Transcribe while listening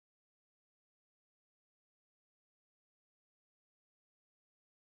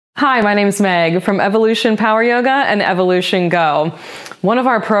Hi, my name's Meg from Evolution Power Yoga and Evolution Go. One of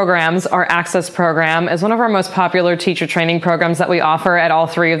our programs, our Access program, is one of our most popular teacher training programs that we offer at all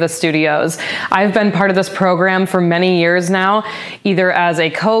three of the studios. I've been part of this program for many years now, either as a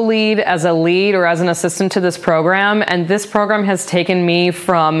co-lead, as a lead, or as an assistant to this program. And this program has taken me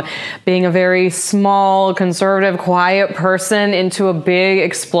from being a very small, conservative, quiet person into a big,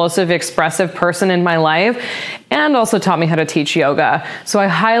 explosive, expressive person in my life, and also taught me how to teach yoga. So I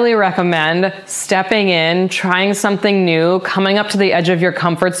highly recommend stepping in, trying something new, coming up to the edge of your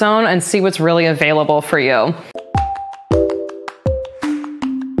comfort zone and see what's really available for you.